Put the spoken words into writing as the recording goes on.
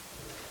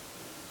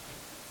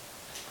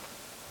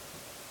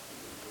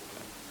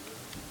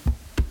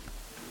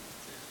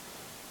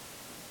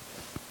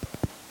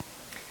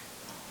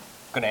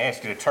I'm going to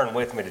ask you to turn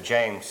with me to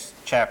James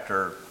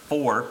chapter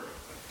 4.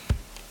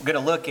 We're going to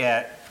look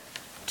at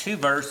two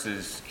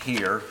verses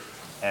here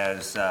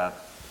as I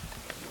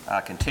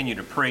continue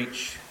to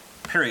preach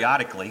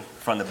periodically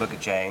from the book of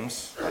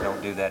James. I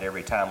don't do that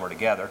every time we're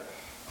together,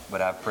 but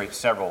I've preached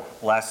several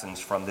lessons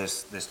from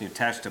this New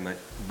Testament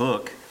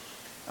book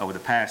over the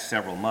past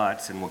several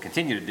months, and will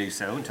continue to do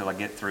so until I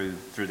get through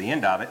the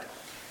end of it.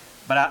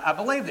 But I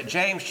believe that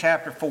James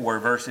chapter 4,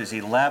 verses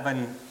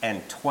 11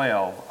 and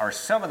 12 are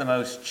some of the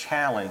most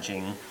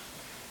challenging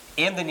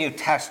in the New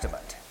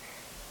Testament.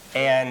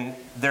 And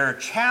they're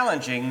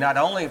challenging not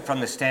only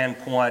from the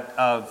standpoint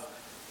of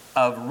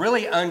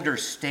really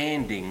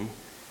understanding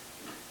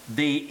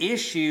the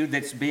issue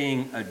that's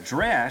being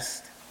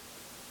addressed,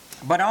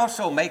 but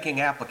also making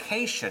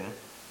application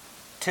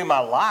to my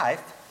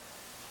life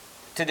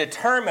to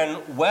determine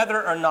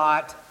whether or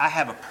not I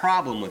have a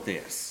problem with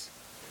this.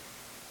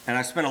 And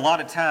I spent a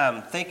lot of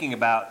time thinking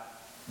about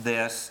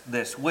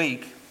this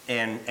week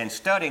and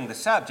studying the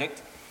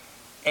subject,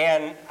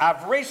 and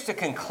I've reached a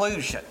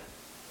conclusion,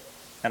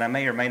 and I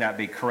may or may not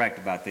be correct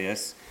about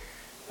this,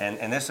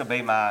 and this will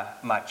be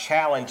my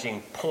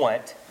challenging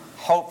point,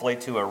 hopefully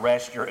to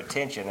arrest your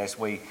attention as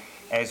we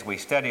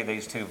study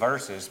these two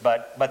verses.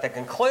 But the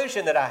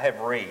conclusion that I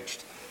have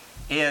reached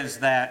is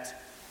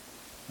that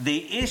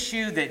the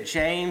issue that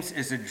James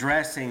is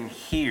addressing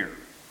here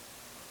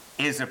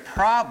is a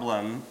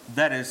problem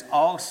that is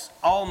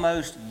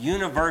almost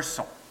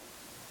universal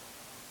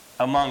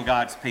among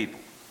God's people.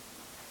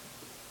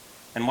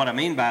 And what I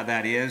mean by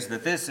that is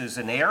that this is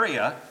an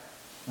area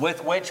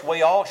with which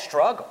we all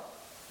struggle.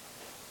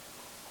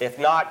 If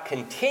not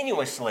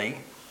continuously,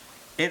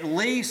 at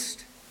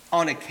least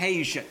on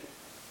occasion.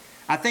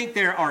 I think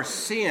there are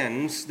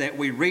sins that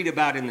we read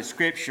about in the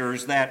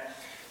Scriptures that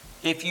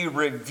if you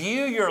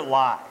review your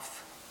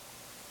life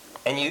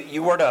and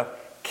you were to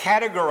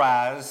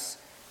categorize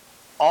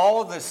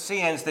all the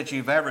sins that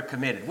you've ever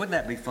committed. Wouldn't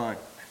that be fun?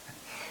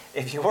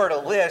 If you were to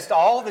list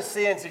all the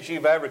sins that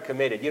you've ever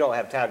committed, you don't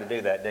have time to do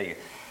that, do you?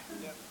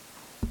 Yep.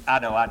 I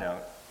know I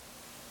don't.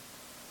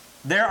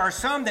 There are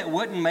some that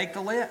wouldn't make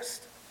the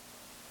list.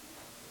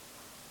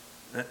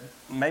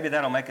 Maybe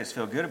that'll make us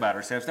feel good about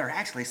ourselves. There are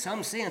actually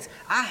some sins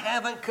I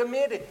haven't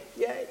committed.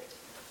 Yay.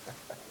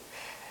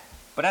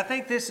 But I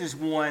think this is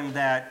one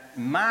that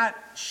might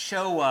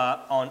show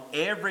up on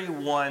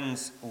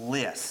everyone's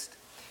list.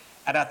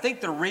 And I think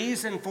the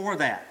reason for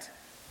that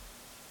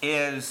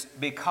is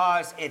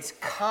because it's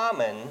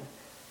common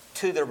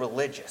to the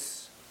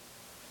religious.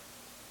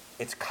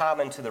 It's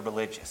common to the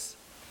religious.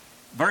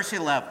 Verse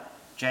 11,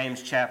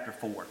 James chapter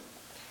 4.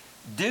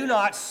 Do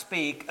not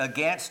speak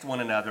against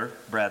one another,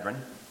 brethren.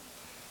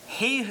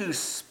 He who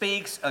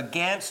speaks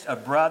against a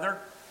brother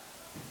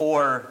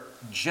or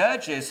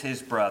judges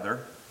his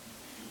brother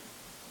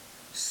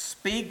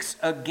speaks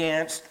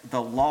against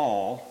the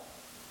law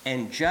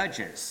and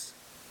judges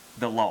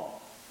the law.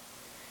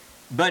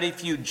 But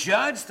if you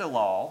judge the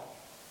law,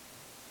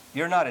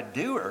 you're not a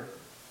doer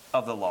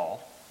of the law,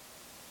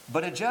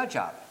 but a judge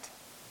of it.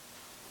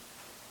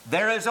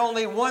 There is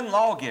only one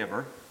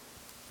lawgiver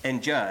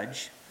and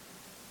judge,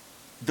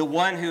 the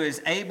one who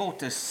is able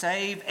to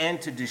save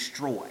and to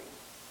destroy.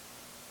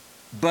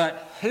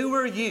 But who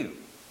are you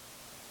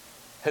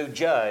who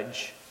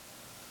judge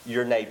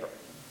your neighbor?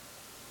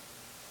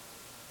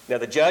 Now,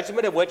 the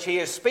judgment of which he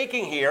is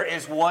speaking here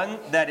is one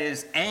that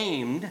is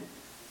aimed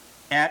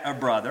at a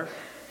brother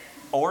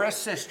or a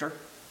sister,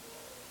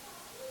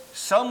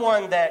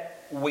 someone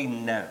that we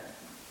know,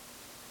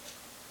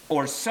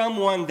 or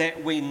someone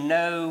that we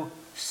know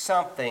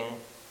something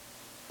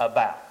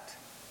about.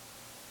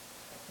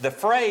 The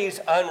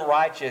phrase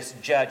unrighteous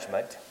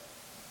judgment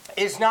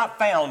is not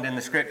found in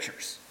the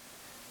Scriptures,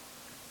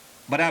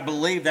 but I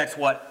believe that's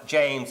what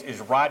James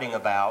is writing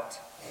about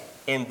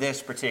in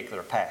this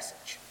particular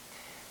passage.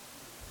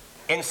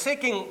 In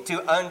seeking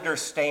to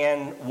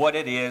understand what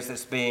it is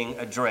that's being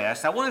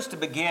addressed, I want us to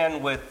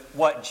begin with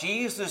what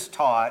Jesus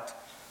taught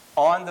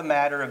on the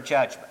matter of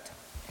judgment.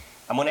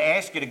 I'm going to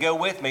ask you to go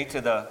with me to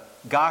the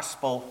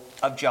Gospel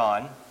of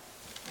John,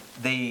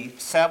 the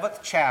 7th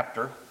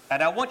chapter,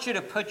 and I want you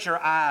to put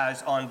your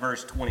eyes on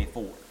verse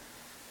 24.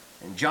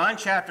 In John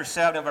chapter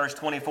 7, verse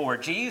 24,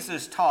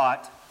 Jesus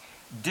taught,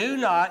 "Do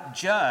not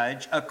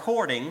judge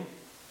according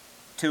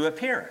to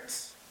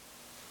appearance,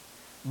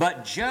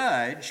 but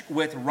judge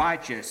with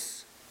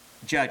righteous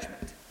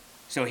judgment."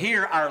 So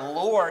here our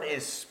Lord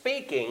is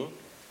speaking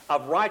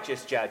of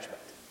righteous judgment.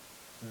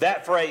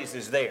 That phrase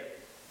is there.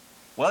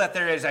 Well, if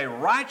there is a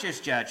righteous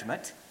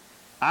judgment,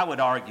 I would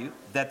argue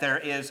that there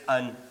is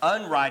an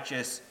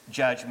unrighteous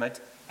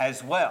judgment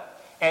as well.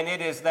 And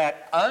it is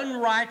that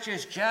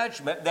unrighteous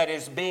judgment that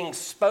is being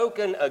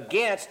spoken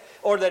against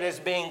or that is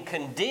being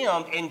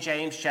condemned in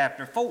James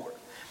chapter 4.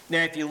 Now,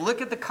 if you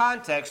look at the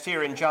context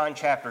here in John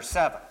chapter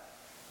 7,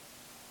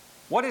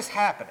 what is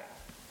happening?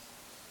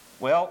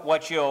 Well,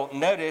 what you'll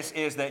notice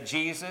is that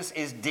Jesus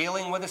is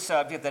dealing with a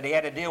subject that he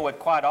had to deal with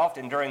quite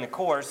often during the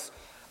course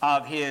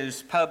of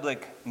his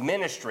public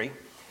ministry.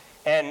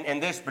 And in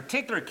this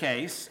particular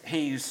case,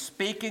 he's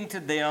speaking to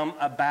them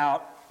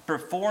about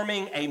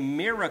performing a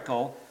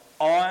miracle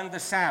on the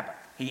Sabbath.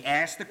 He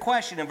asked the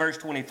question in verse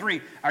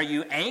 23, are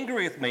you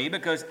angry with me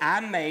because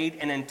I made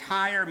an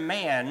entire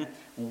man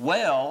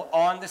well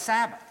on the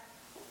Sabbath?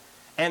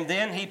 And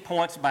then he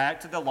points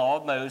back to the law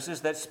of Moses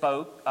that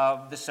spoke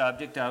of the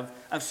subject of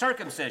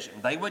circumcision.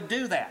 They would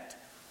do that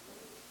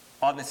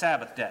on the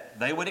Sabbath day.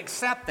 They would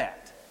accept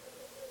that.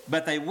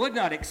 But they would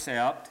not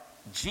accept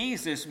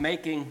Jesus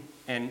making,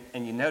 and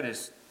you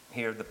notice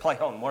here the play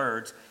on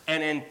words,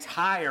 an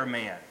entire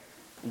man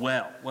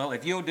well. Well,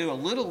 if you'll do a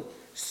little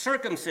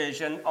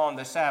circumcision on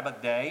the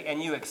Sabbath day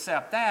and you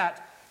accept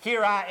that,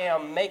 here I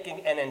am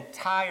making an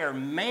entire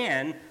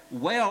man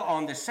well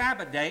on the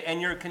Sabbath day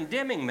and you're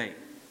condemning me.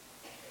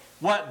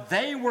 What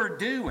they were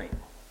doing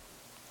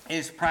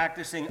is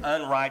practicing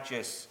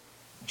unrighteous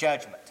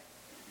judgment.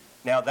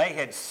 Now, they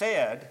had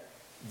said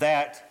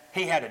that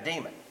he had a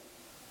demon,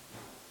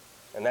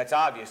 and that's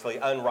obviously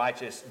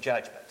unrighteous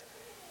judgment.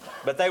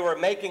 But they were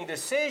making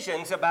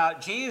decisions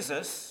about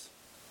Jesus.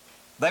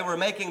 They were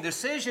making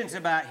decisions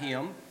about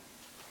him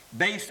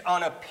based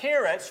on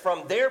appearance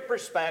from their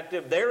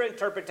perspective, their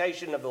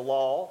interpretation of the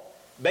law,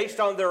 based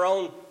on their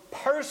own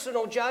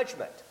personal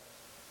judgment,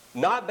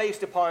 not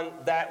based upon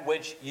that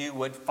which you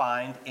would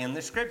find in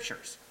the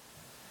Scriptures.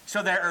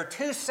 So there are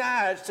two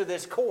sides to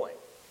this coin.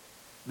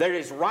 There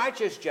is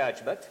righteous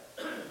judgment,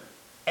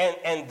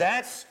 and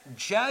that's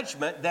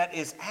judgment that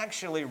is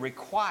actually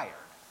required.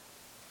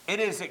 It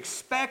is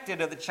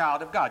expected of the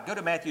child of God. Go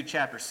to Matthew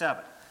chapter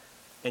 7,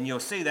 and you'll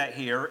see that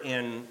here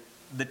in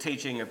the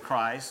teaching of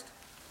Christ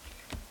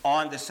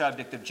on the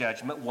subject of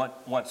judgment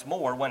once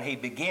more when he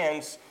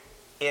begins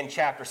in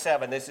chapter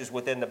 7. This is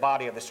within the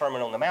body of the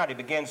Sermon on the Mount. He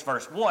begins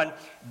verse 1,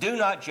 do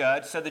not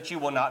judge so that you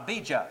will not be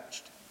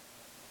judged.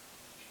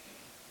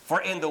 For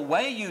in the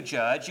way you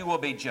judge, you will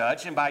be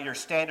judged, and by your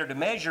standard of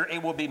measure,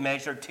 it will be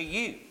measured to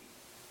you.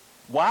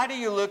 Why do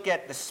you look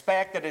at the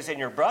speck that is in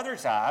your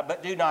brother's eye,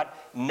 but do not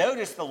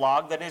notice the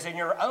log that is in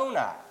your own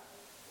eye?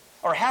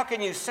 Or how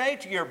can you say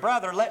to your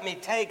brother, let me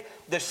take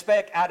the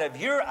speck out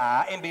of your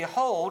eye, and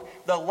behold,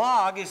 the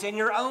log is in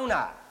your own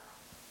eye?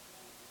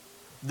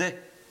 Then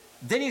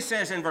he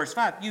says in verse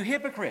 5, you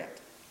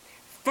hypocrite,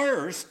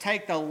 first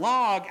take the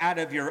log out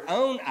of your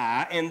own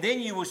eye, and then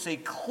you will see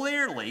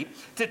clearly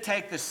to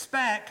take the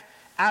speck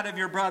out of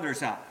your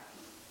brother's eye.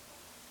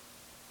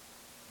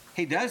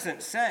 He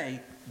doesn't say,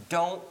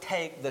 don't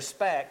take the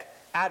speck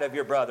out of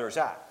your brother's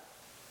eye.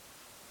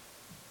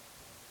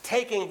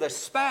 Taking the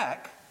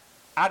speck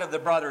out of the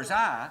brother's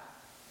eye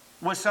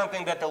was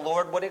something that the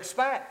Lord would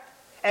expect.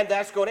 And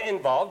that's going to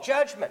involve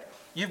judgment.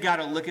 You've got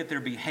to look at their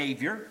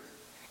behavior.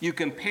 You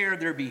compare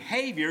their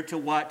behavior to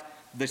what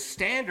the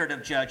standard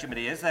of judgment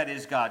is, that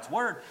is God's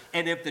Word.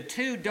 And if the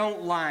two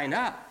don't line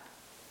up,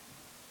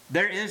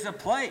 there is a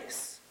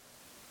place.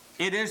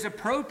 It is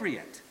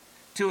appropriate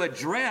to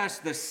address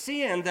the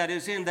sin that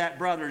is in that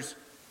brother's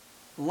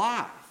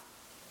life.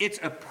 It's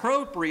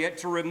appropriate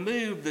to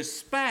remove the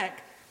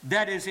speck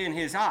that is in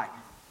his eye.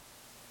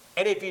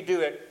 And if you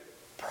do it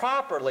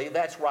properly,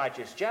 that's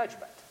righteous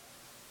judgment.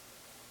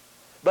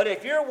 But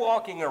if you're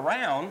walking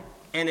around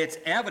and it's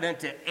evident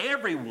to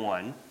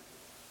everyone,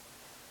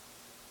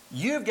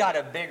 you've got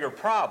a bigger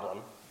problem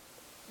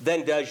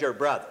than does your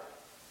brother.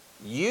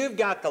 You've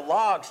got the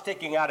log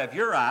sticking out of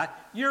your eye.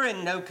 You're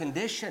in no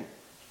condition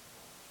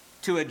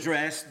to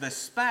address the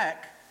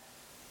speck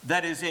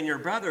that is in your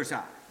brother's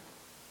eye.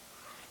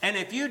 And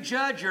if you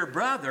judge your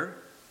brother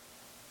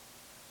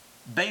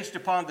based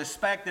upon the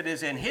speck that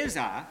is in his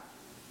eye,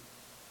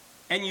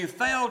 and you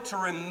fail to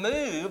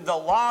remove the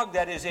log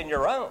that is in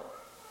your own,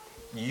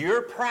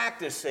 you're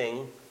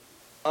practicing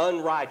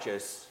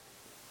unrighteous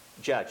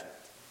judgment.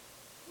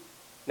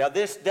 Now,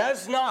 this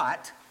does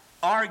not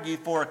argue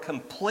for a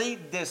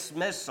complete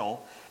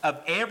dismissal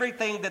of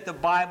everything that the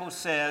Bible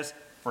says,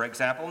 for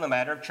example, in the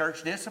matter of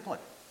church discipline.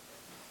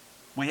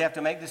 We have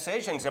to make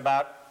decisions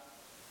about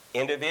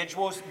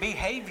individuals'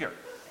 behavior.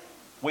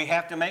 We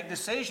have to make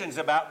decisions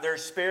about their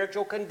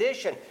spiritual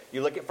condition.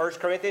 You look at 1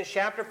 Corinthians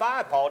chapter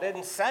 5. Paul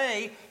didn't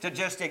say to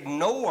just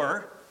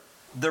ignore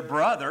the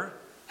brother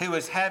who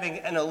is having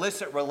an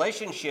illicit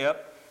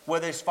relationship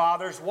with his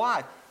father's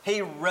wife.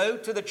 He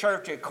wrote to the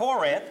church at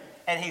Corinth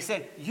and he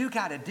said, you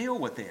got to deal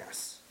with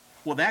this.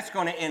 Well, that's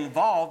going to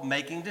involve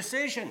making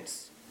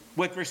decisions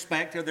with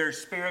respect to their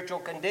spiritual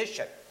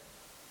condition.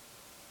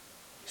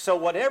 So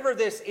whatever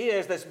this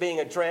is that's being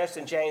addressed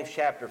in James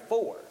chapter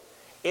 4,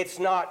 it's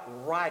not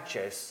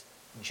righteous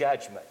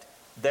judgment.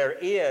 There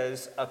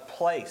is a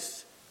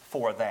place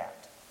for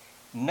that.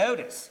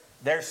 Notice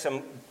there's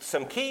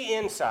some key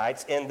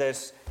insights in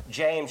this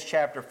James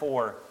chapter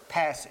 4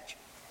 passage.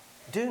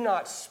 Do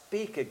not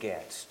speak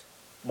against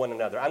one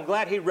another. I'm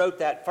glad he wrote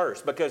that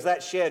first, because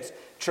that sheds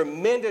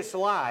tremendous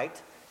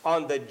light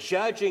on the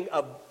judging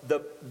of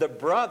the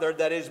brother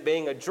that is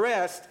being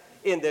addressed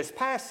in this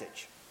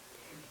passage.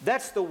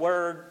 That's the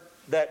word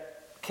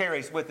that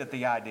carries with it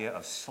the idea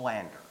of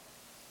slander.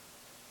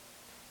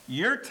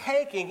 You're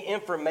taking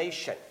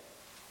information,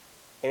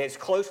 and it's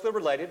closely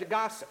related to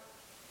gossip.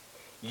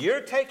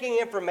 You're taking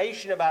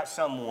information about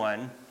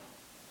someone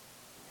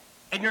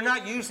and you're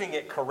not using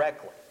it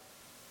correctly.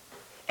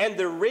 And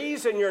the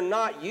reason you're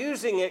not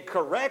using it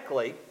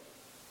correctly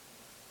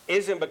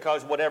isn't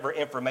because whatever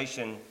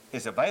information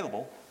is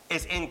available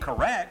is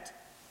incorrect.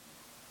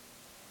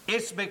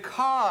 It's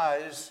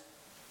because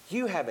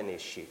you have an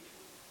issue.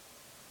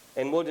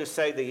 And we'll just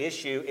say the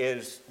issue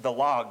is the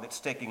log that's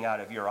sticking out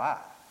of your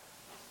eye.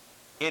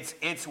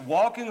 It's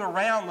walking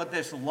around with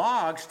this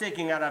log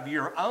sticking out of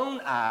your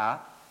own eye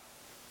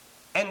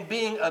and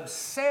being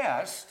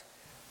obsessed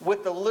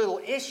with the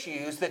little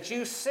issues that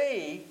you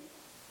see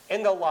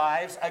in the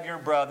lives of your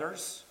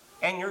brothers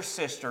and your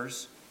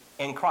sisters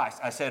in Christ.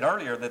 I said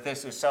earlier that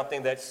this is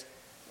something that's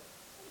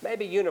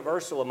maybe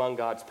universal among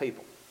God's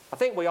people. I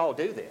think we all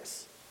do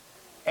this.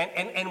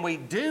 And we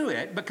do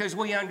it because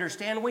we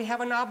understand we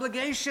have an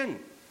obligation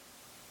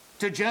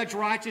to judge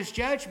righteous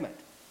judgment.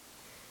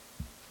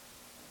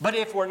 But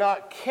if we're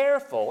not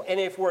careful and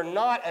if we're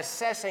not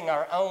assessing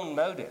our own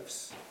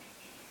motives,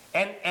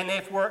 and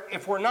if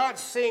we're not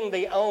seeing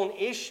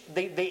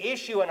the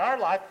issue in our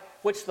life,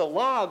 which the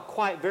log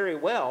quite very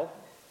well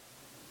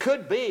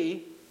could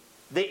be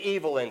the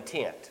evil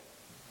intent.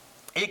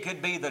 It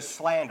could be the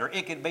slander.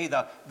 It could be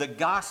the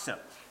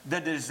gossip, the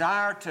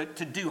desire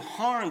to do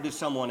harm to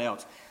someone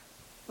else.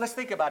 Let's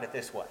think about it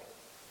this way.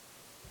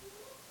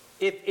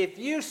 If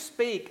you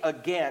speak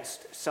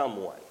against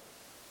someone,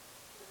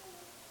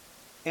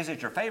 is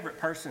it your favorite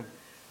person?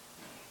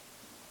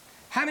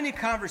 How many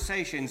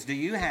conversations do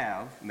you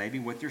have, maybe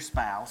with your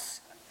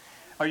spouse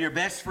or your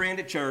best friend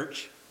at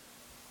church?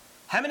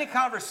 How many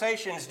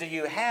conversations do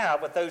you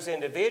have with those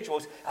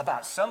individuals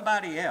about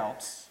somebody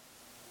else,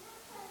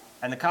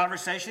 and the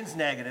conversation's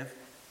negative,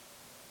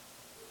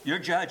 you're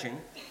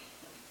judging,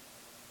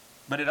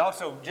 but it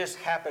also just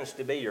happens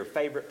to be your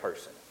favorite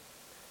person?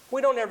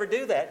 We don't ever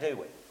do that, do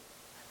we?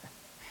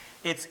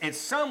 It's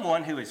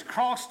someone who has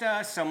crossed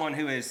us, someone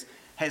who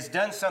has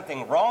done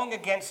something wrong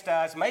against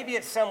us. Maybe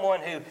it's someone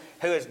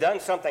who has done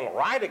something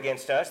right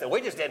against us that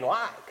we just didn't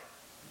like.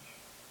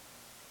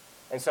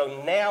 And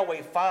so now we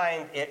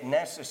find it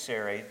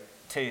necessary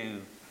to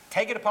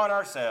take it upon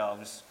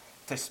ourselves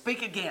to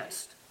speak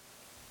against,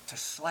 to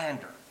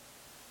slander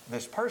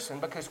this person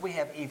because we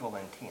have evil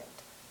intent.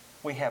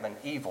 We have an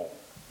evil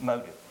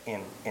motive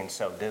in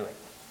so doing.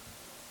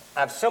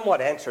 I've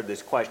somewhat answered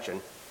this question,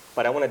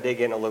 but I want to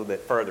dig in a little bit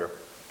further.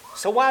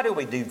 So why do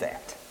we do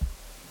that?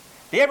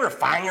 Do you ever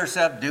find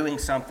yourself doing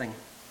something?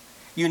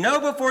 You know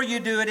before you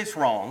do it, it's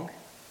wrong.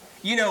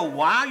 You know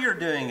while you're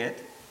doing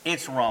it,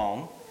 it's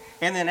wrong.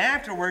 And then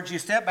afterwards, you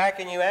step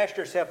back and you ask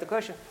yourself the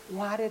question,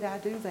 why did I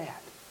do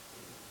that?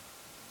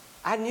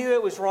 I knew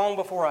it was wrong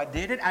before I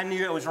did it. I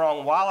knew it was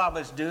wrong while I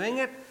was doing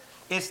it.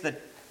 It's the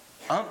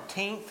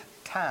umpteenth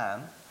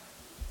time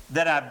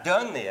that I've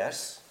done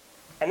this.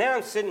 And now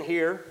I'm sitting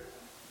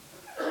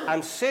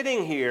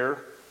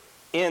here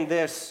in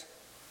this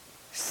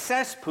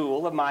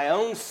cesspool of my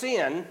own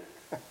sin,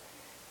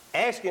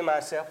 asking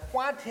myself,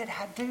 why did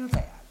I do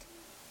that?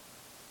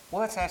 Well,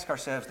 let's ask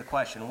ourselves the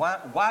question,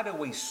 why do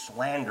we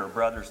slander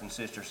brothers and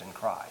sisters in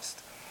Christ?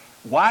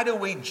 Why do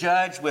we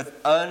judge with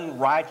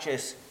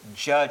unrighteous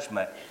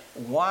judgment?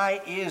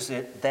 Why is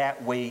it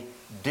that we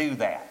do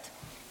that?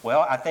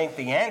 Well, I think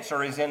the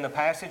answer is in the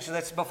passage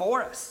that's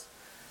before us.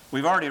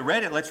 We've already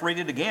read it. Let's read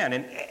it again.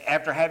 And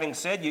after having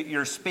said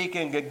you're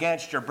speaking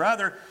against your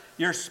brother,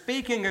 you're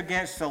speaking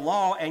against the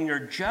law and you're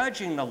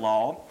judging the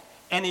law.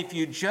 And if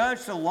you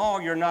judge the law,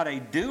 you're not a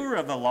doer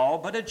of the law,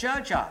 but a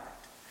judge of it.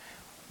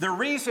 The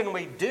reason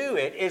we do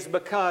it is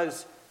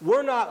because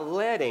we're not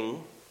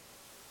letting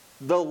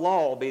the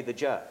law be the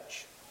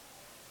judge.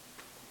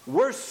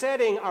 We're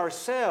setting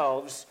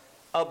ourselves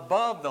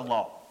above the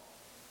law.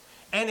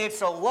 And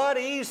it's a lot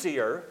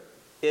easier,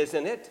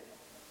 isn't it,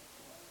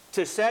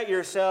 to set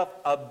yourself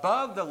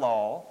above the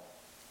law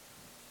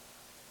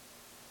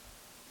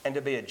and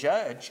to be a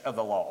judge of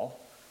the law.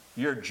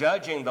 You're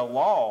judging the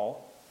law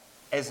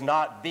as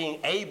not being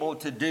able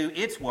to do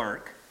its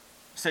work,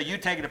 so you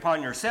take it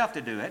upon yourself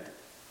to do it.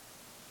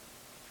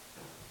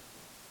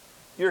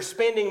 You're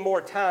spending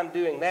more time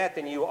doing that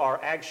than you are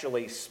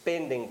actually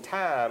spending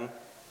time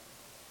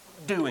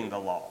doing the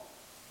law.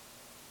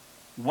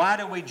 Why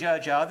do we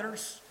judge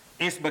others?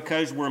 It's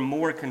because we're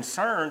more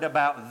concerned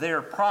about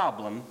their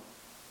problem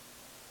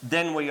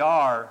than we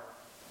are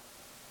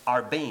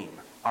our beam,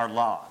 our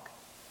log.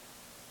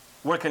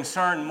 We're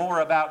concerned more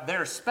about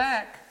their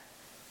speck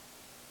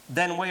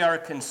than we are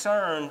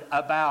concerned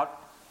about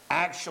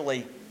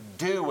actually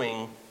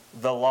doing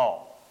the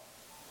law.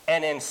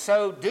 And in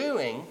so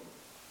doing,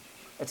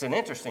 it's an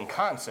interesting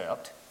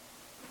concept.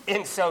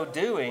 In so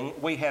doing,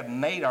 we have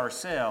made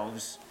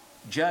ourselves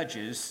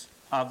judges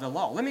of the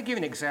law. Let me give you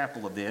an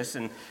example of this,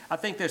 and I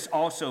think this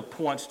also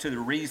points to the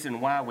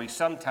reason why we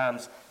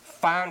sometimes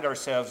find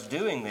ourselves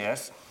doing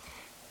this.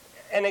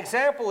 An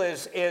example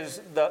is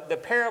the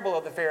parable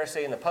of the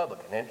Pharisee and the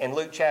publican in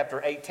Luke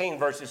chapter 18,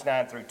 verses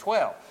 9 through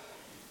 12.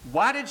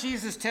 Why did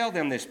Jesus tell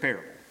them this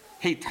parable?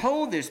 He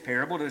told this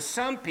parable to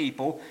some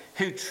people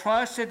who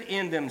trusted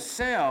in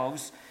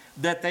themselves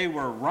that they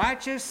were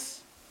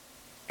righteous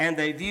and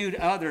they viewed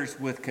others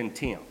with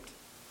contempt.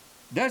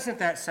 Doesn't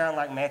that sound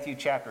like Matthew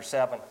chapter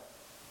 7?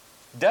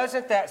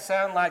 Doesn't that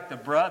sound like the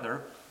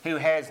brother who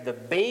has the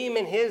beam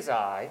in his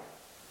eye?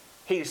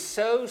 He's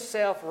so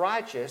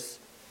self-righteous,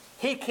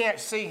 he can't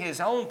see his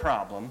own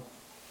problem.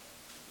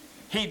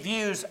 He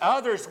views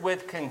others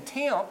with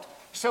contempt,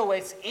 so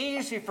it's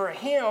easy for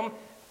him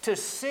to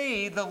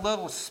see the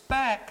little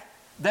speck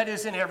that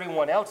is in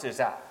everyone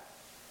else's eye.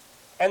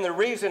 And the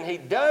reason he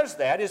does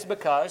that is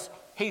because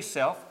he's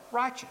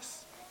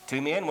self-righteous.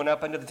 Two men went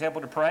up into the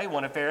temple to pray,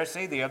 one a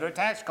Pharisee, the other a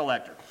tax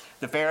collector.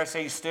 The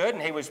Pharisee stood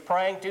and he was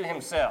praying to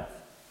himself.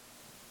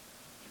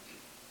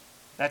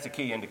 That's a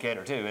key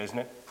indicator too, isn't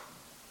it?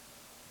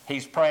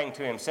 He's praying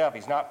to himself.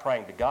 He's not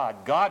praying to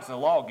God. God's the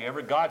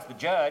lawgiver. God's the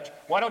judge.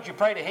 Why don't you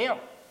pray to him?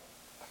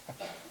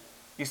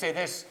 You see,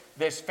 this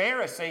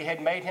Pharisee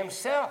had made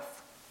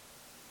himself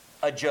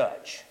a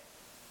judge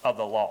of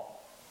the law.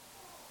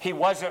 He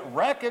wasn't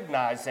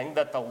recognizing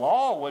that the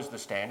law was the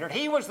standard.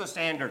 He was the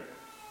standard.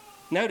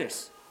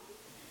 Notice,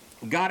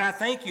 God, I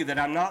thank you that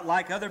I'm not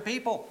like other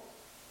people.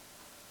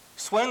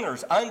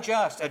 Swindlers,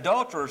 unjust,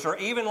 adulterers, or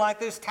even like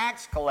this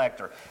tax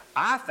collector.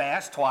 I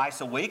fast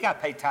twice a week. I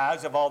pay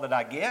tithes of all that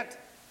I get.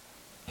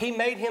 He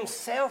made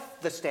himself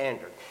the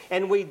standard.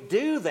 And we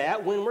do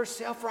that when we're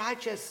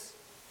self-righteous.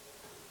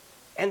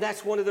 And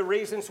that's one of the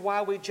reasons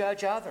why we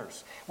judge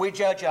others. We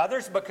judge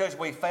others because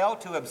we fail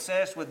to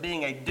obsess with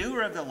being a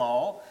doer of the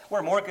law.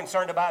 We're more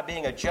concerned about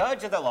being a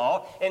judge of the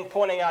law and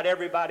pointing out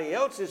everybody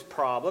else's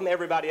problem,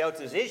 everybody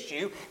else's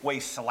issue. We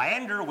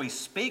slander, we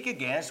speak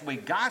against, we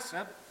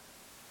gossip.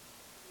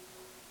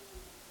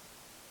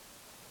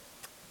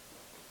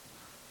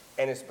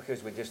 And it's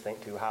because we just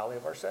think too highly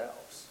of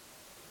ourselves.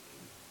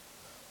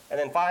 And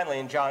then finally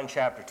in John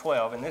chapter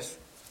 12, and this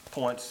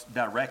points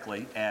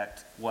directly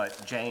at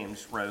what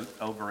James wrote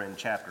over in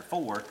chapter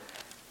 4.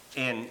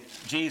 In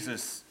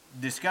Jesus'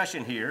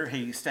 discussion here,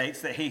 he states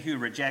that he who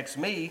rejects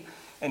me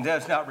and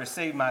does not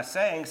receive my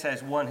sayings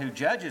has one who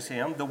judges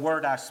him. The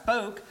word I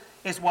spoke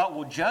is what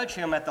will judge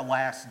him at the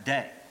last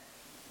day.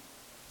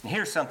 And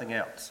here's something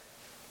else.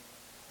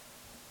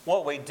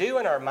 What we do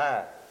in our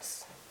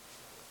minds,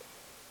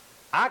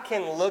 I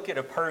can look at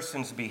a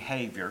person's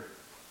behavior,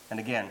 and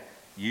again,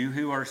 you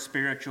who are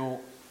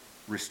spiritual,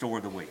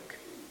 restore the weak.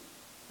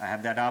 I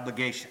have that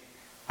obligation.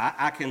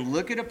 I can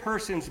look at a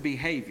person's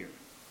behavior,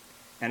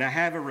 and I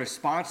have a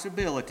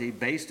responsibility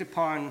based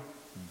upon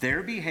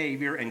their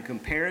behavior and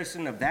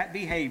comparison of that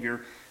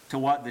behavior to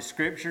what the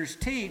scriptures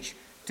teach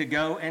to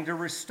go and to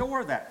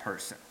restore that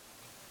person.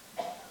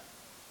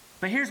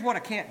 But here's what I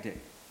can't do.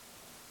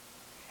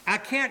 I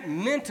can't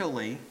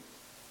mentally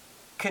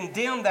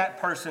condemn that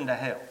person to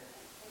hell.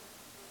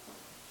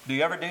 Do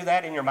you ever do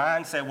that in your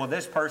mind? Say, well,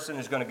 this person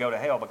is going to go to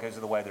hell because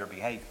of the way they're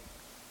behaving.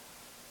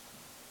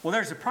 Well,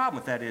 there's a problem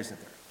with that, isn't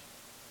there?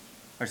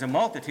 There's a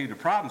multitude of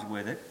problems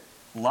with it.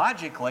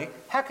 Logically,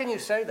 how can you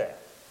say that?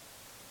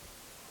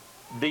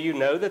 Do you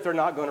know that they're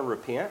not going to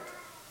repent?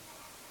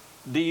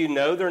 Do you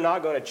know they're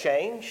not going to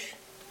change?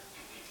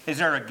 Is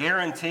there a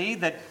guarantee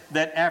that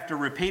after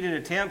repeated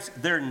attempts,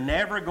 they're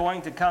never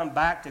going to come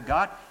back to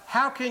God?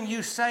 How can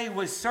you say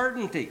with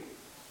certainty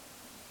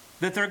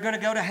that they're going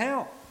to go to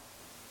hell?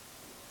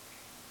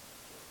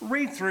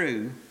 Read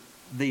through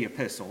the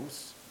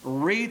epistles.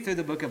 Read through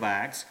the book of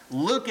Acts.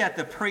 Look at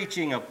the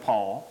preaching of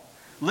Paul.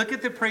 Look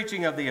at the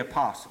preaching of the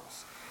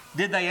apostles.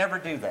 Did they ever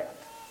do that?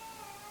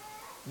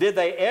 Did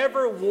they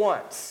ever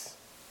once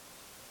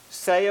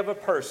say of a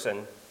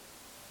person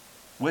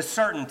with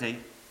certainty,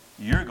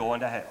 you're going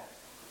to hell?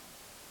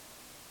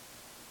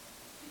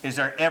 Is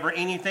there ever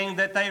anything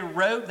that they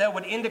wrote that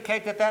would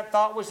indicate that that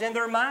thought was in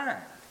their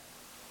mind?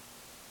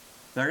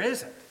 There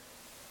isn't.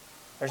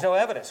 There's no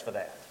evidence for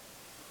that.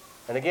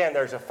 And again,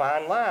 there's a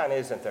fine line,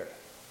 isn't there,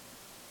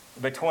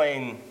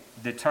 between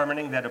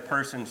determining that a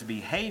person's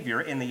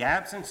behavior in the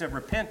absence of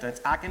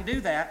repentance, I can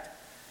do that.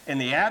 In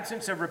the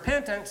absence of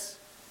repentance,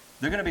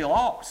 they're going to be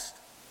lost.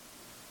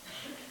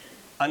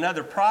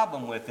 Another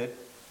problem with it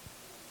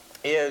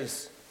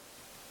is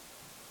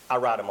I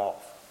write them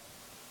off.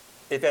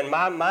 If in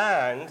my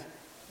mind,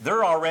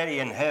 they're already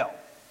in hell,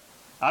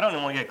 I don't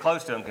even want to get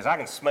close to them because I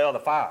can smell the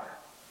fire,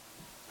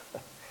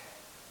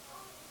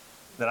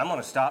 then I'm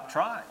going to stop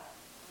trying.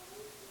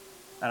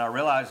 And I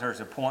realize there's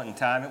a point in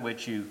time at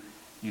which you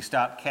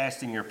stop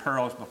casting your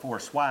pearls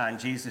before swine.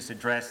 Jesus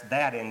addressed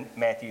that in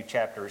Matthew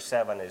chapter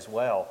 7 as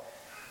well.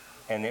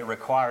 And it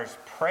requires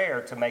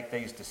prayer to make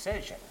these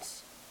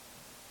decisions.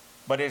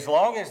 But as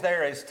long as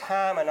there is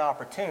time and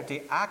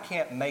opportunity, I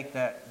can't make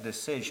that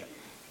decision.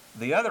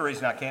 The other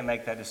reason I can't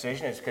make that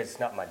decision is because it's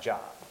not my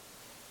job.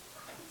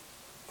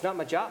 It's not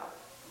my job.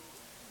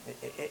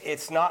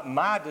 It's not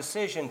my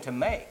decision to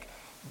make.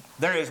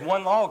 There is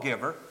one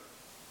lawgiver,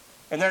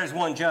 and there is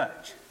one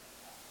judge.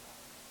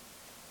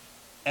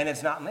 And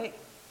it's not me.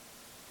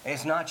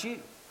 It's not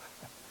you.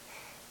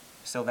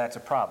 So that's a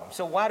problem.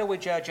 So why do we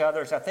judge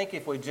others? I think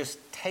if we just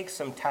take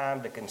some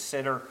time to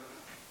consider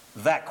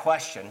that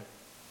question,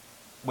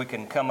 we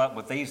can come up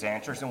with these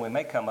answers, and we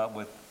may come up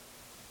with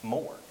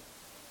more.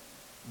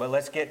 But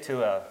let's get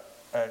to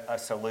a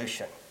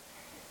solution.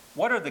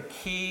 What are the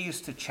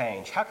keys to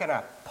change? How can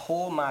I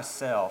pull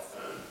myself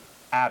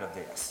out of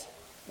this?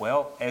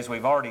 Well, as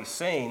we've already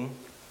seen,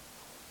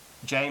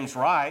 James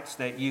writes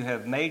that you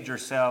have made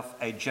yourself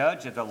a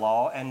judge of the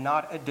law and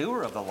not a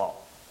doer of the law.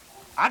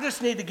 I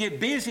just need to get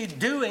busy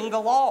doing the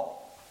law.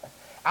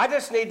 I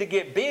just need to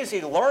get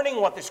busy learning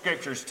what the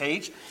Scriptures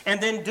teach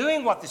and then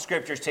doing what the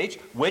Scriptures teach,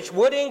 which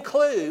would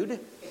include,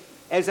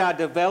 as I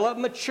develop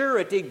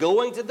maturity,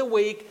 going to the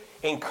weak,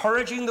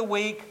 encouraging the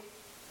weak,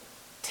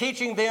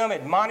 teaching them,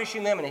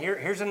 admonishing them. And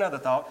here's another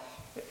thought.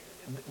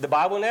 The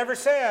Bible never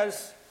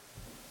says,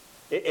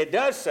 it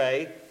does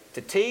say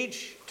to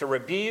teach, to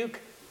rebuke,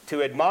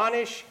 to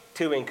admonish,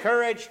 to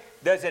encourage.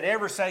 Does it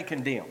ever say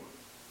condemn?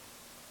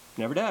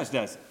 Never does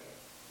it?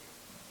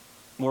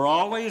 We're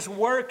always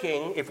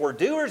working. If we're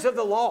doers of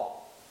the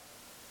law,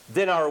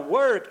 then our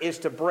work is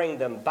to bring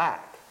them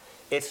back.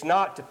 It's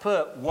not to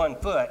put one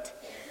foot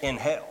in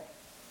hell.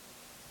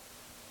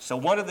 So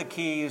one of the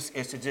keys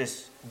is to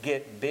just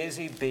get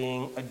busy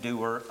being a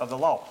doer of the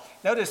law.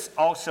 Notice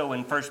also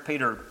in 1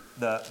 Peter,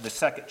 the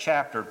second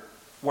chapter,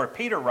 where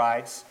Peter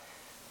writes,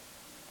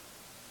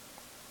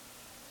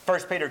 1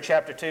 Peter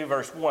chapter 2,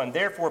 verse 1,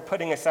 therefore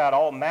putting aside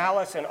all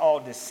malice and all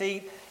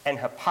deceit and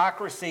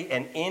hypocrisy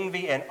and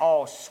envy and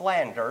all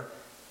slander.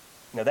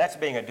 Now that's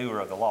being a doer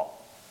of the law.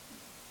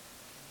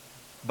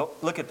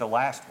 But look at the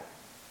last one,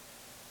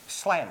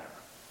 slander.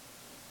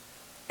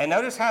 And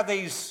notice how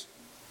these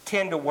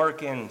tend to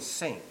work in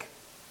sync.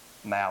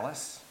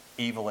 Malice,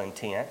 evil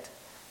intent,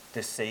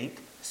 deceit,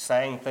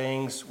 saying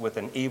things with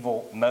an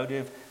evil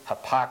motive,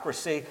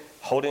 hypocrisy,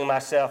 holding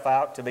myself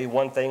out to be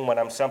one thing when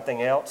I'm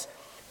something else.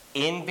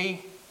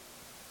 Envy,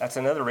 that's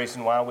another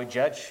reason why we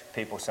judge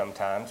people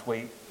sometimes.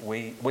 We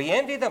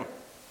envy them.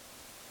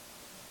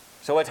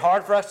 So it's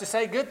hard for us to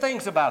say good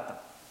things about them.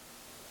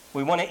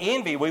 We want to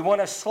envy, we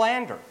want to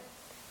slander.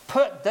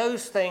 Put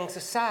those things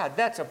aside.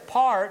 That's a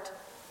part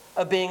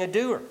of being a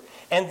doer.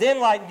 And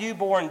then like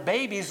newborn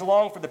babies,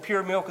 long for the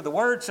pure milk of the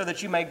word so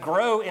that you may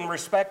grow in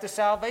respect to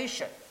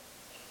salvation.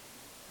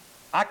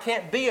 I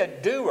can't be a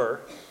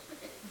doer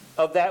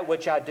of that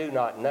which I do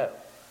not know.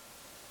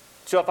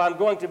 So if I'm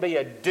going to be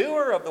a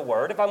doer of the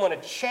word, if I'm going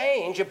to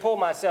change and pull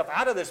myself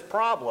out of this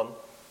problem,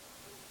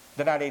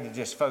 then I need to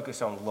just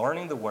focus on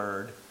learning the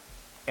word,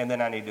 and then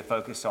I need to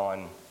focus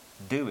on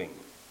doing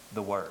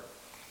the word.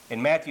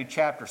 In Matthew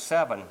chapter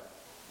 7,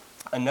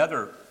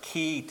 another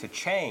key to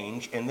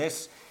change, and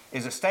this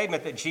is a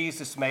statement that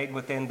Jesus made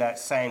within that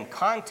same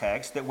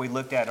context that we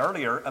looked at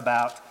earlier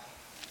about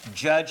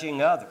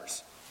judging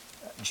others.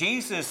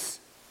 Jesus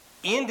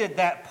ended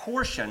that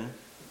portion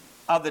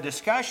of the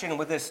discussion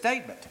with this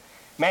statement.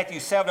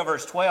 Matthew 7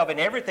 verse 12, in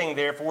everything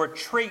therefore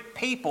treat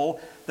people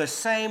the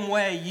same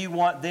way you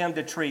want them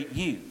to treat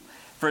you.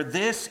 For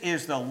this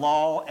is the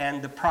law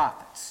and the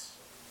prophets.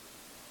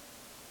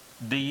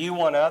 Do you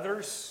want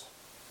others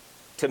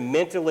to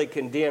mentally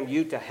condemn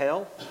you to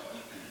hell?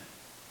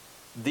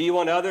 Do you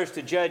want others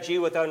to judge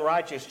you with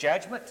unrighteous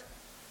judgment?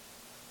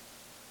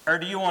 Or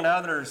do you want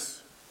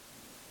others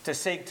to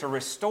seek to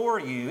restore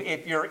you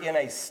if you're in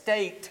a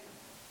state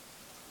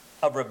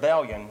of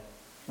rebellion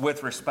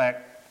with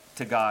respect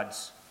to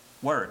God's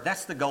word?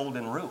 That's the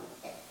golden rule.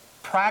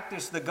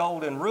 Practice the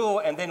golden rule,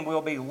 and then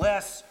we'll be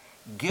less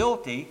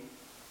guilty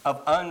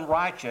of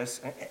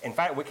unrighteous. In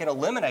fact, we can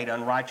eliminate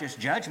unrighteous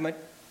judgment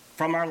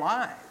from our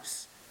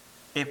lives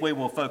if we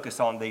will focus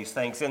on these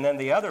things. And then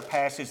the other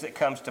passage that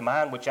comes to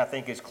mind, which I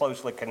think is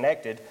closely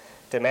connected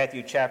to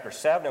Matthew chapter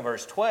 7 and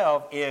verse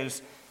 12,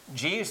 is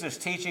Jesus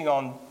teaching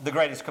on the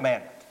greatest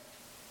commandment.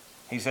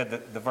 He said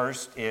that the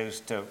verse is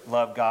to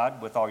love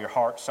God with all your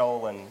heart,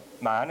 soul, and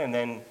mind. And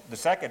then the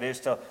second is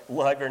to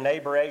love your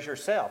neighbor as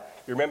yourself.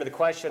 You remember the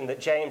question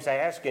that James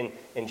asked in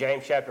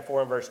James chapter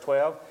 4 and verse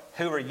 12?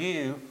 Who are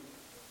you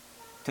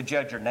to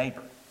judge your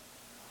neighbor?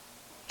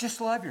 Just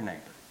love your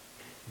neighbor.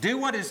 Do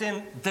what is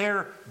in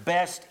their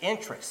best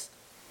interest.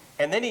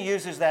 And then he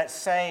uses that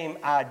same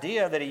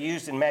idea that he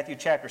used in Matthew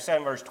chapter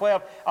 7 verse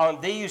 12. On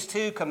these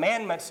two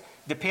commandments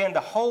depend the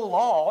whole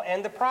law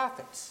and the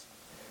prophets.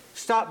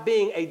 Stop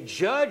being a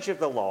judge of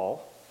the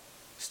law.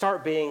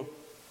 Start being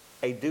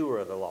a doer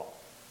of the law.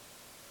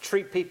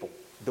 Treat people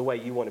the way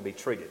you want to be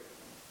treated.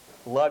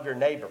 Love your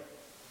neighbor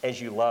as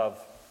you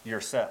love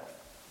yourself.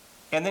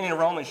 And then in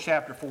Romans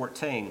chapter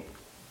 14,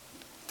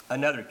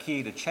 another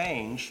key to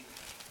change,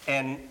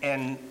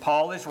 and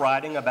Paul is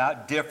writing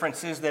about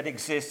differences that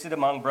existed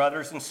among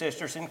brothers and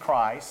sisters in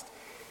Christ.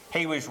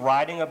 He was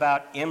writing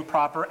about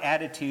improper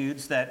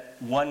attitudes that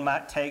one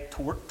might take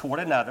toward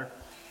another.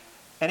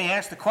 And he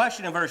asked the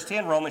question in verse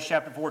 10, Romans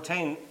chapter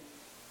 14,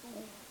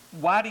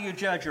 why do you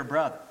judge your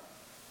brother?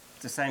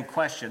 It's the same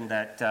question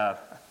that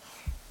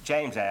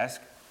James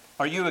asked.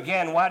 Or you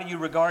again, why do you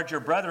regard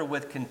your brother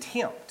with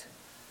contempt?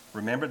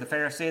 Remember the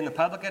Pharisee and the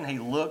publican? He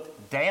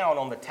looked down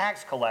on the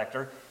tax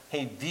collector.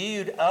 He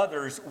viewed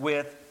others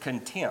with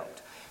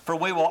contempt. For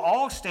we will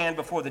all stand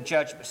before the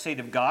judgment seat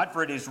of God.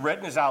 For it is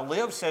written, as I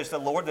live, says the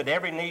Lord, that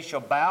every knee shall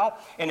bow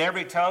and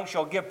every tongue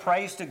shall give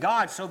praise to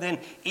God. So then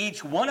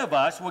each one of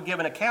us will give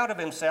an account of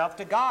himself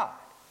to God.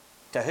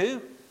 To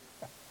who?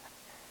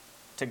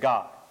 To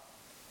God.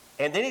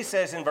 And then he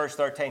says in verse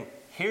 13,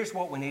 here's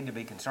what we need to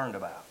be concerned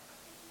about.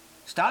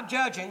 Stop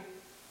judging.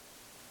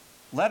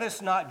 Let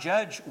us not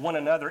judge one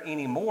another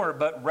anymore,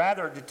 but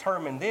rather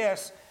determine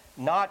this,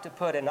 not to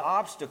put an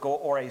obstacle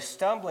or a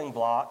stumbling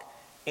block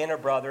in a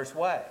brother's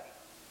way.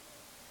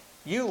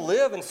 You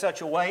live in such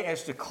a way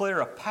as to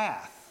clear a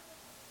path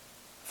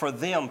for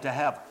them to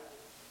heaven.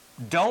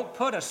 Don't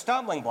put a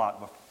stumbling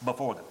block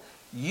before them.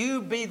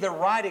 You be the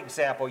right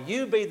example.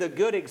 You be the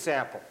good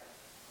example.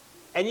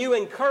 And you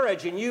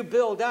encourage and you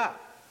build up.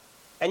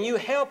 And you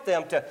help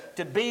them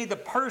to be the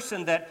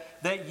person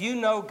that you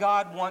know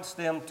God wants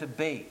them to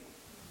be.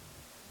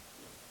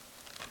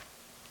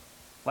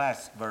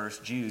 Last verse,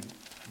 Jude,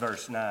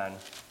 verse 9.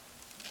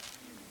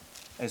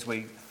 As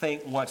we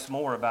think once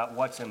more about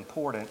what's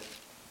important,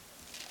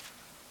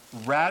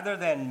 rather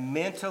than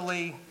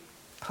mentally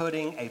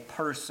putting a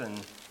person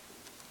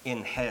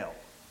in hell,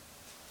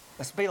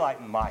 let's be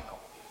like Michael.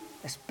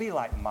 Let's be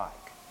like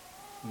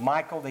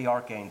Michael the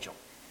archangel.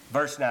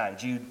 Verse 9,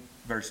 Jude,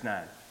 verse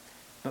 9.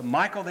 But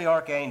Michael the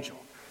archangel,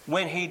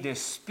 when he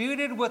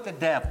disputed with the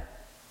devil,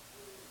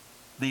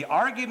 the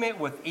argument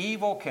with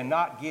evil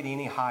cannot get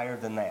any higher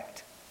than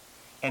that,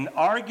 and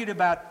argued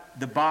about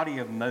the body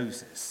of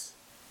Moses,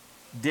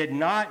 did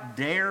not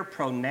dare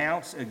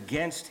pronounce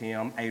against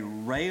him a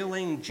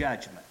railing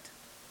judgment.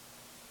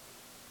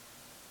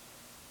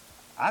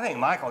 I think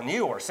Michael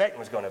knew where Satan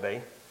was going to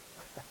be.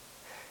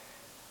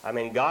 I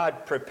mean,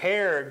 God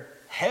prepared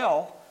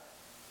hell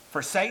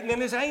for Satan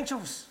and his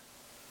angels.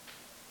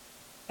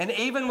 And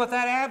even with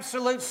that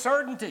absolute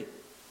certainty,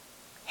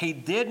 he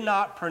did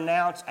not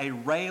pronounce a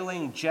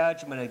railing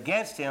judgment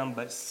against him,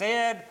 but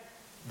said,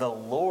 "The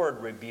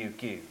Lord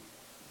rebuke you."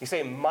 You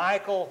see,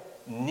 Michael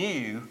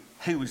knew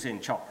who was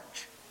in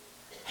charge.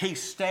 He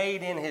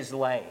stayed in his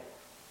lane.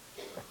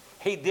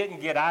 He didn't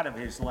get out of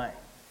his lane.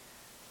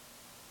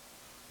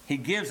 He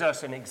gives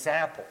us an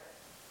example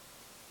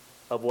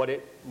of what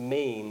it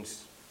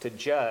means to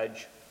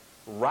judge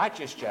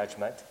righteous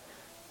judgment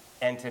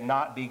and to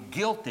not be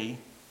guilty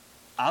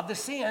of the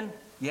sin,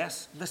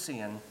 yes, the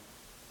sin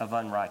of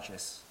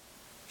unrighteous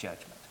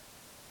judgment.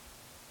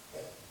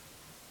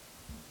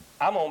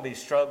 I'm going to be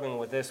struggling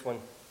with this one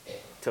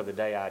till the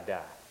day I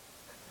die.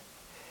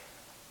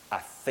 I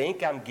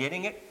think I'm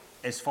getting it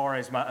as far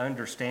as my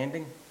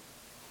understanding,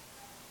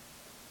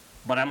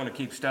 but I'm going to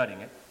keep studying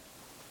it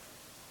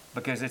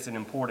because it's an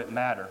important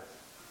matter.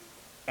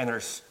 And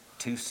there's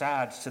two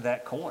sides to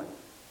that coin,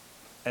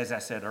 as I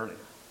said earlier.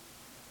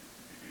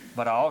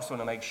 But I also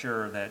want to make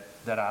sure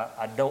that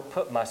I don't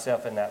put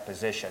myself in that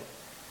position,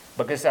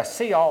 because I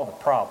see all the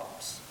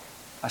problems.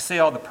 I see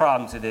all the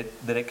problems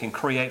that it can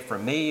create for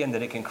me and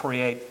that it can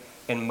create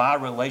in my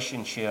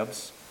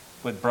relationships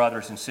with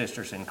brothers and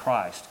sisters in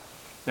Christ.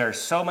 There are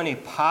so many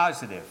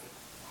positive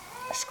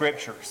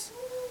scriptures,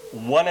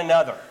 one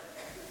another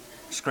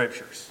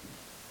scriptures.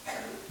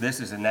 This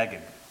is a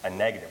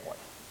negative one.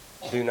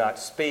 Do not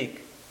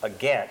speak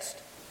against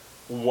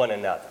one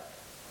another.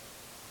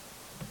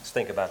 Let's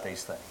think about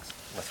these things.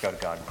 Let's go to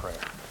God in prayer.